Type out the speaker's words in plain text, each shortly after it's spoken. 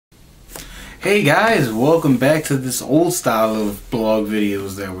Hey guys, welcome back to this old style of blog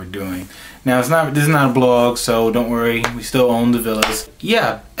videos that we're doing. Now this is not a blog, so don't worry, we still own the villas.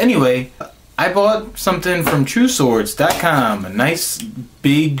 Yeah, anyway, I bought something from TrueSwords.com, a nice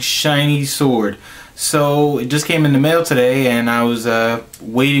big shiny sword. So it just came in the mail today and I was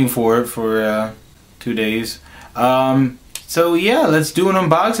waiting for it for 2 days. So yeah, let's do an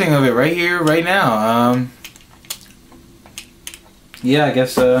unboxing of it right here, right now. Yeah, I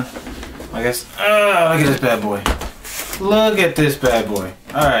guess, look at this bad boy. Look at this bad boy.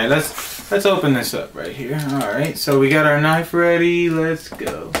 Alright, let's open this up right here. Alright, so we got our knife ready. Let's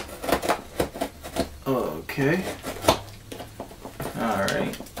go. Okay.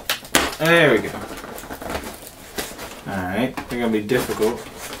 Alright. There we go. Alright, they're gonna be difficult.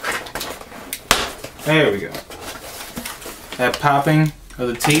 There we go. That popping of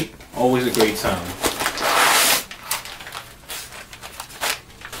the tape, always a great sound.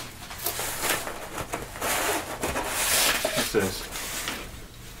 This.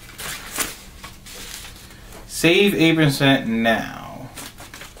 Save 8% now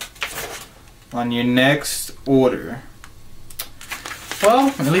on your next order.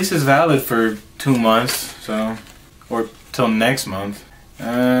 Well, at least it's valid for 2 months, so, or till next month.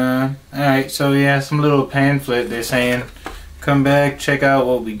 Alright, so yeah, some little pamphlet. They're saying, come back, check out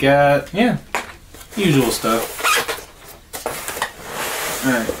what we got. Yeah, usual stuff.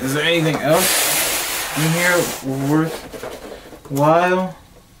 Alright, is there anything else in here worthwhile?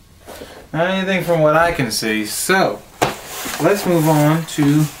 Not anything from what I can see. So let's move on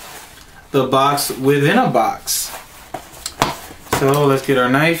to the box within a box. So let's get our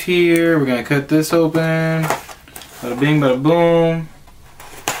knife here. We're gonna cut this open. Bada bing, bada boom.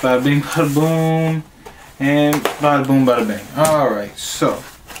 Bada bing, bada boom. And bada boom, bada bing. Alright, so.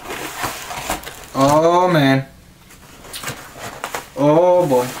 Oh man. Oh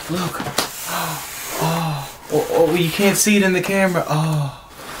boy. Look. Oh, you can't see it in the camera.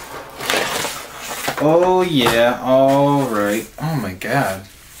 Oh yeah, alright. Oh my god.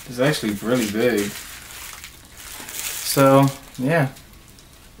 It's actually really big. So, yeah.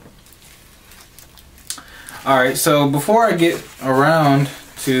 Alright, so before I get around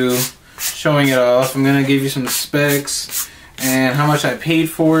to showing it off, I'm going to give you some specs and how much I paid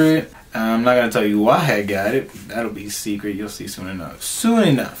for it. I'm not going to tell you why I got it. That'll be secret. You'll see soon enough. Soon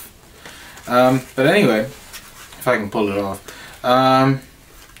enough. But anyway, if I can pull it off.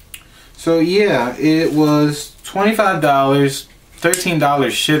 So yeah, it was $25,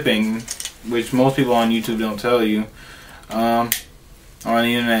 $13 shipping, which most people on YouTube don't tell you, or on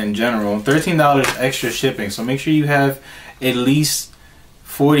the internet in general. $13 extra shipping, so make sure you have at least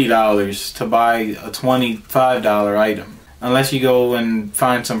 $40 to buy a $25 item, unless you go and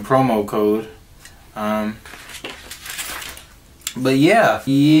find some promo code. But yeah.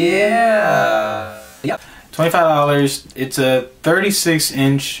 $25. It's a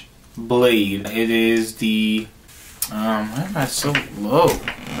 36-inch blade. It is the why am I so low?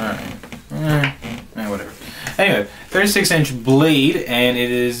 Alright. Whatever. Anyway, 36-inch blade, and it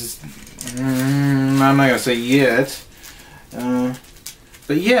is I'm not gonna say yet.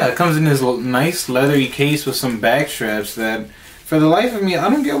 But yeah, it comes in this nice leathery case with some back straps that, for the life of me, I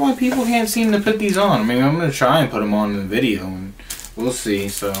don't get why people can't seem to put these on. I mean, I'm gonna try and put them on in the video, and we'll see.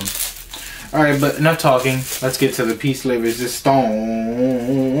 So, alright, but enough talking. Let's get to the piece de resistance.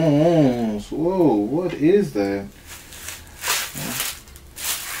 Whoa, what is that?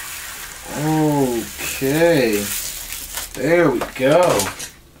 Okay. There we go.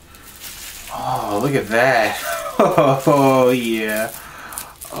 Oh, look at that. Oh, yeah.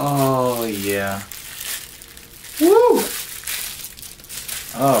 Oh, yeah. Woo!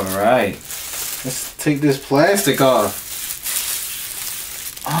 Alright. Let's take this plastic off.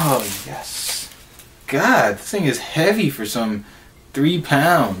 Oh, yes. God, this thing is heavy for some 3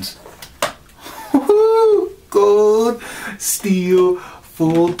 pounds. Woohoo! Gold, steel,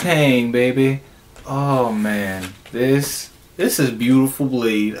 full tang, baby. Oh, man. This is beautiful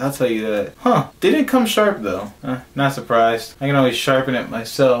blade. I'll tell you that. Huh. Didn't come sharp, though. Not surprised. I can always sharpen it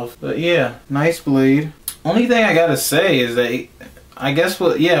myself. But, yeah. Nice blade. Only thing I gotta say is that I guess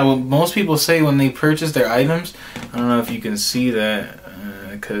what most people say when they purchase their items, I don't know if you can see that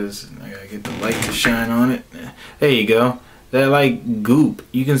because I gotta get the light to shine on it. There you go. That like goop.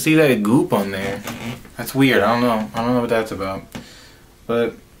 You can see that goop on there. That's weird. I don't know what that's about.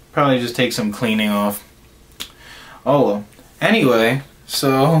 But probably just take some cleaning off. Oh well. Anyway,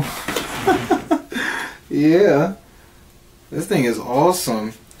 so yeah. This thing is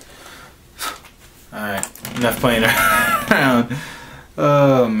awesome. Alright, enough playing around.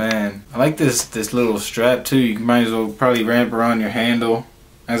 Oh man, I like this little strap too. You might as well probably wrap around your handle.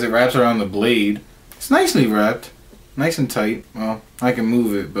 as it wraps around the blade. It's nicely wrapped, nice and tight. Well, I can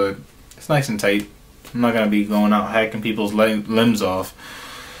move it, but it's nice and tight. I'm not gonna be going out hacking people's limbs off.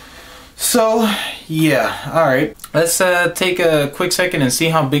 So yeah, alright, let's take a quick second and see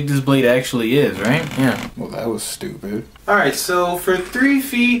how big this blade actually is, right? Yeah, well, that was stupid. Alright, so for 3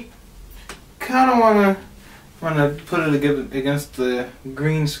 feet, kind of wanna put it against the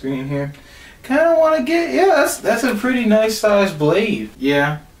green screen here. Kind of want to get, yeah, that's a pretty nice sized blade.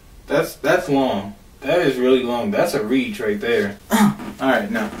 Yeah, that's long. That is really long. That's a reach right there.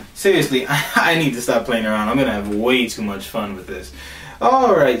 Alright, now, seriously, I need to stop playing around. I'm going to have way too much fun with this.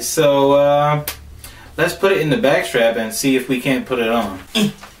 Alright, so, let's put it in the back strap and see if we can't put it on.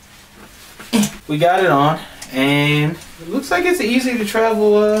 We got it on, and it looks like it's easy to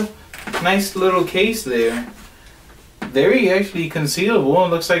travel, nice little case there. Very actually concealable. It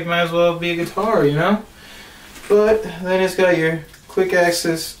looks like might as well be a guitar, you know? But then it's got your quick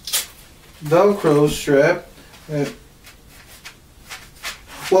access Velcro strap.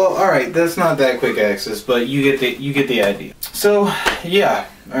 Well, alright, that's not that quick access, but you get the idea. So yeah,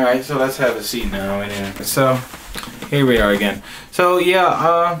 alright, so let's have a seat now. So here we are again. So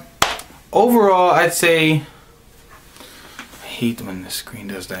yeah, overall I'd say, I hate when the screen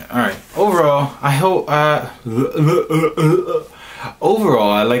does that. Alright, overall, I hope,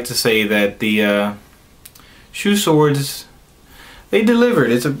 overall, I like to say that the Shoe Swords, they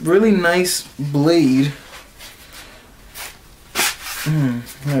delivered. It's a really nice blade.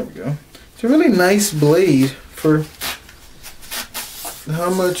 There we go. It's a really nice blade for how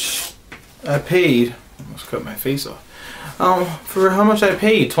much I paid. Almost cut my face off. For how much I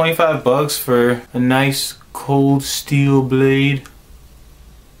paid, 25 bucks for a nice cold steel blade.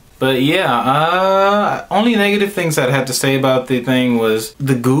 But yeah, only negative things I'd have to say about the thing was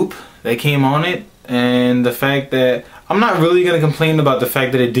the goop that came on it, and the fact that I'm not really gonna complain about the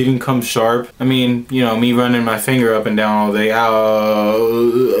fact that it didn't come sharp. I mean, you know, me running my finger up and down all day,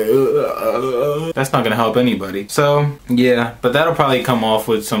 that's not gonna help anybody. So yeah, but that'll probably come off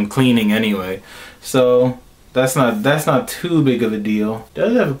with some cleaning anyway. So that's not too big of a deal. It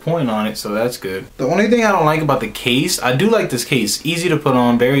does have a point on it, so that's good. The only thing I don't like about the case, I do like this case. Easy to put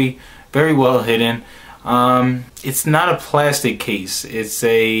on, very well hidden. It's not a plastic case. It's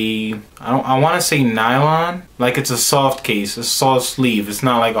a, I want to say nylon. Like it's a soft case, a soft sleeve. It's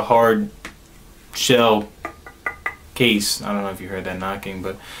not like a hard shell case. I don't know if you heard that knocking,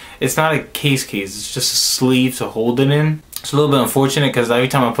 but it's not a case. It's just a sleeve to hold it in. It's a little bit unfortunate because every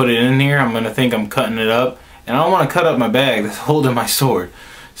time I put it in here, I'm gonna think I'm cutting it up. And I don't want to cut up my bag that's holding my sword.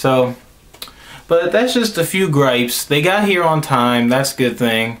 So, but that's just a few gripes. They got here on time. That's a good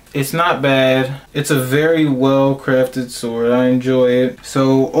thing. It's not bad. It's a very well crafted sword. I enjoy it.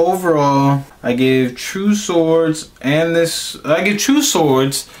 So overall, I give True Swords and this. I give True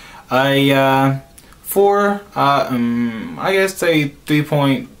Swords I guess say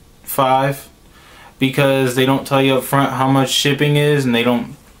 3.5 because they don't tell you up front how much shipping is, and they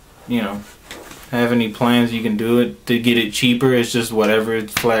don't, you know, have any plans you can do it to get it cheaper. It's just whatever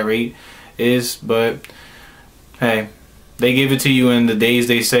its flat rate is. But hey, they give it to you in the days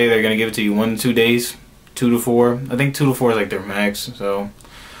they say they're gonna give it to you. 1 to 2 days, 2 to 4. I think 2 to 4 is like their max. So,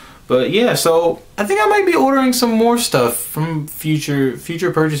 but yeah, so I think I might be ordering some more stuff from future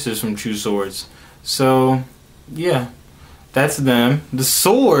purchases from True Swords. So yeah, that's them. The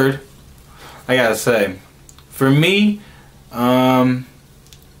sword, I gotta say, for me,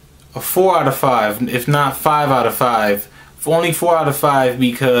 a 4 out of 5, if not 5 out of 5. Only 4 out of 5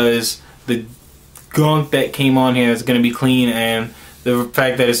 because the gunk that came on here is going to be clean, and the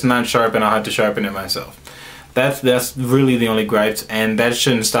fact that it's not sharp and I'll have to sharpen it myself. That's really the only gripes, and that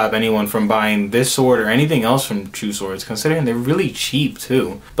shouldn't stop anyone from buying this sword or anything else from True Swords, considering they're really cheap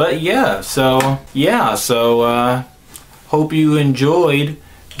too. But yeah, so hope you enjoyed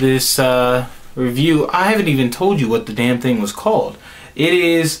this review. I haven't even told you what the damn thing was called. It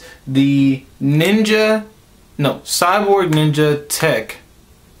is the Cyborg Ninja Tech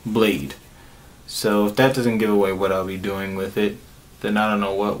blade. So if that doesn't give away what I'll be doing with it, then I don't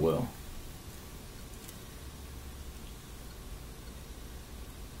know what will.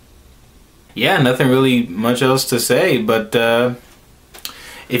 Yeah, nothing really much else to say, but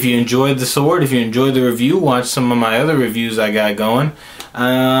if you enjoyed the sword, if you enjoyed the review, watch some of my other reviews I got going.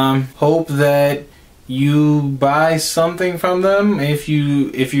 Hope that you buy something from them if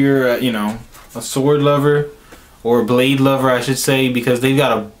you're you know, a sword lover or a blade lover, I should say, because they've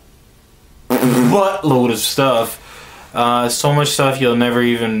got a buttload of stuff. So much stuff you'll never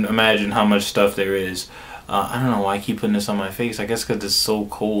even imagine how much stuff there is. I don't know why I keep putting this on my face. I guess because it's so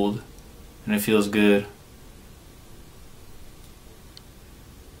cold and it feels good.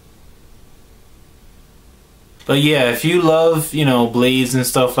 But yeah, if you love, you know, blades and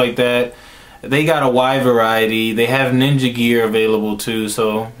stuff like that, they got a wide variety. They have ninja gear available too,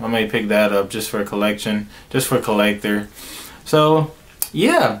 so I might pick that up just for a collection, just for collector. So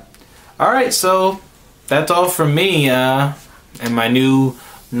yeah, alright, so that's all from me and my new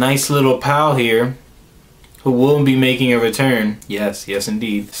nice little pal here, who will be making a return. Yes, yes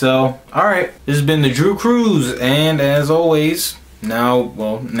indeed. So alright, this has been the Drew Cruz, and as always,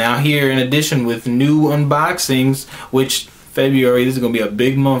 now here in addition with new unboxings, which February, this is gonna be a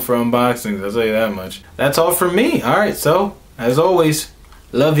big month for unboxings, I'll tell you that much. That's all from me. Alright, so as always,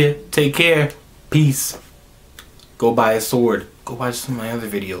 love you, take care, peace. Go buy a sword. Go watch some of my other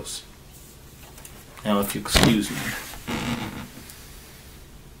videos. Now if you excuse me.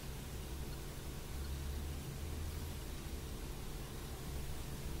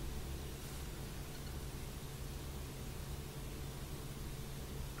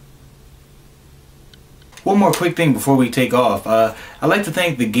 One more quick thing before we take off. I'd like to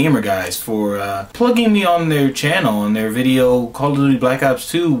thank the Gamer Guys for plugging me on their channel and their video Call of Duty Black Ops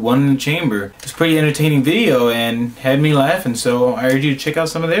 2 One in the Chamber. It's a pretty entertaining video and had me laughing, so I urge you to check out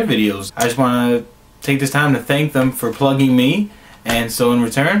some of their videos. I just want to take this time to thank them for plugging me, and so in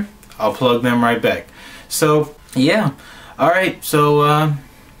return, I'll plug them right back. So yeah, alright, so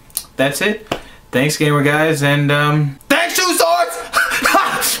that's it. Thanks Gamer Guys, and thanks Two Swords!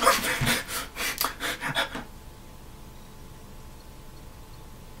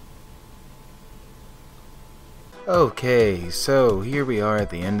 Okay, so here we are at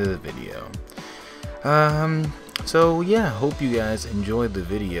the end of the video. So yeah, hope you guys enjoyed the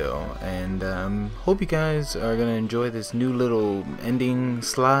video, and hope you guys are gonna enjoy this new little ending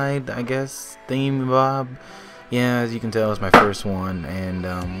slide, I guess, thingamabob. Yeah, as you can tell, it's my first one, and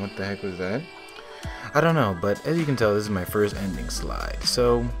what the heck was that? I don't know, but as you can tell, this is my first ending slide.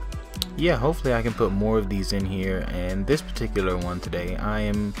 So yeah, hopefully I can put more of these in here, and this particular one today I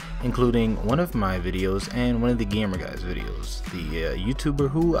am including one of my videos and one of the Gamer Guys videos, the YouTuber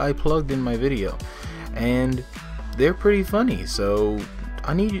who I plugged in my video, and they're pretty funny, so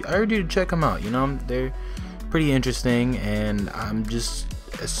I urge you to check them out. You know, they're pretty interesting, and I'm just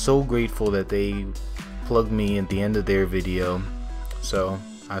so grateful that they plugged me at the end of their video, so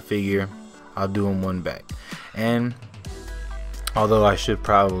I figure I'll do them one back. And although I should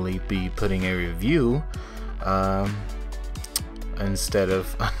probably be putting a review instead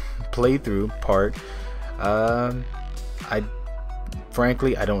of playthrough part,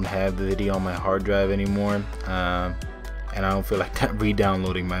 frankly I don't have the video on my hard drive anymore, and I don't feel like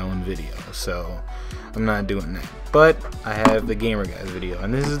re-downloading my own video, so I'm not doing that. But I have the Gamer Guys video,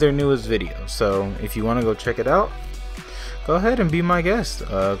 and this is their newest video, so if you want to go check it out, go ahead and be my guest.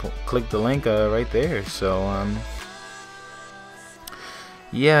 Click the link right there. So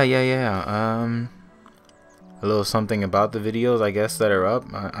yeah, a little something about the videos, I guess, that are up.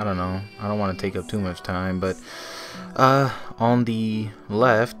 I don't know, I don't want to take up too much time, but on the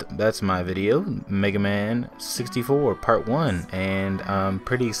left, that's my video, Mega Man 64 Part 1, and I'm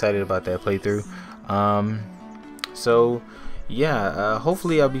pretty excited about that playthrough. So yeah,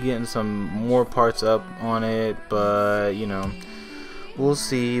 hopefully I'll be getting some more parts up on it, but you know, we'll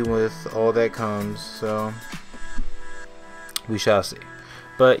see with all that comes, so we shall see.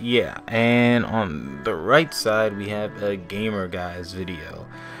 But yeah, and on the right side we have a Gamer Guys video.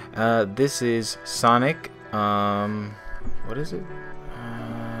 This is Sonic, what is it?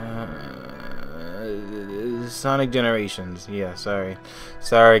 Sonic Generations. Yeah, sorry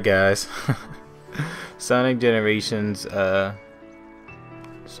guys. Sonic Generations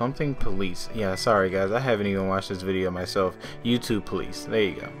something police. Yeah, sorry guys, I haven't even watched this video myself. YouTube police, there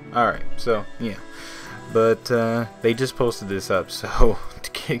you go. Alright, so yeah, but they just posted this up, so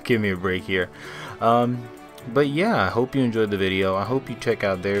give me a break here. But yeah, I hope you enjoyed the video. I hope you check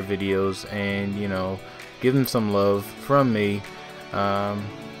out their videos and, you know, give them some love from me,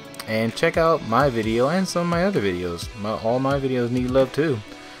 and check out my video and some of my other videos. All my videos need love too.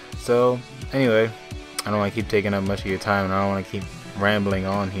 So anyway, I don't want to keep taking up much of your time, and I don't want to keep rambling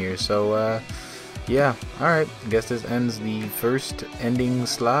on here, so yeah, alright, I guess this ends the first ending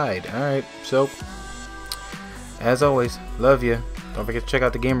slide. Alright, so as always, love you. Don't forget to check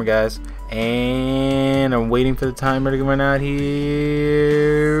out the Gamer Guys, and I'm waiting for the timer to run out here.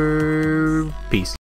 Peace.